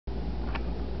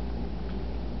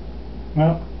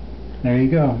Well, there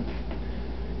you go.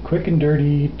 Quick and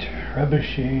dirty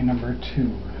Trebuchet number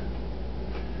 2.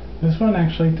 This one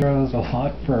actually throws a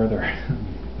lot further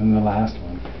than the last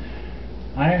one.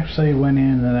 I actually went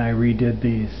in and I redid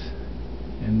these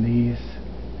and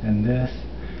this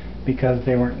because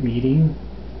they weren't meeting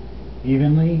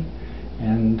evenly,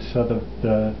 and so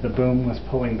the boom was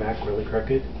pulling back really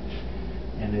crooked,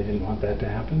 and I didn't want that to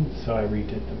happen, so I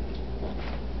redid them.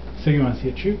 So you want to see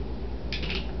it shoot?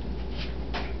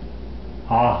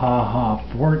 Ha ha ha,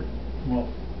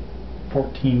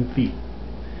 14 feet.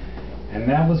 And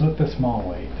that was with the small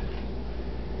weight.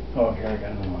 Oh, here I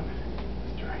got another one.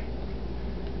 Let's try.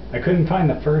 I couldn't find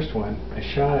the first one. I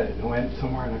shot it and went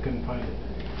somewhere and I couldn't find it.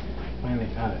 Finally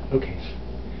found it. Okay.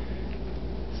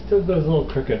 Still goes a little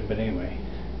crooked, but anyway.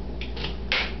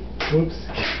 Oops.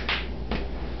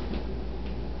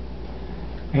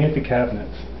 I hit the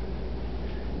cabinets.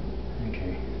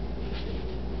 Okay.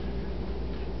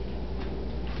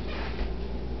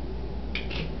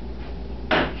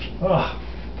 Oh,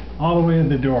 all the way to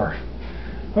the door.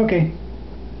 Okay,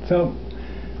 so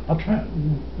I'll try.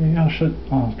 Maybe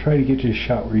I'll try to get you a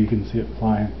shot where you can see it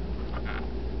flying.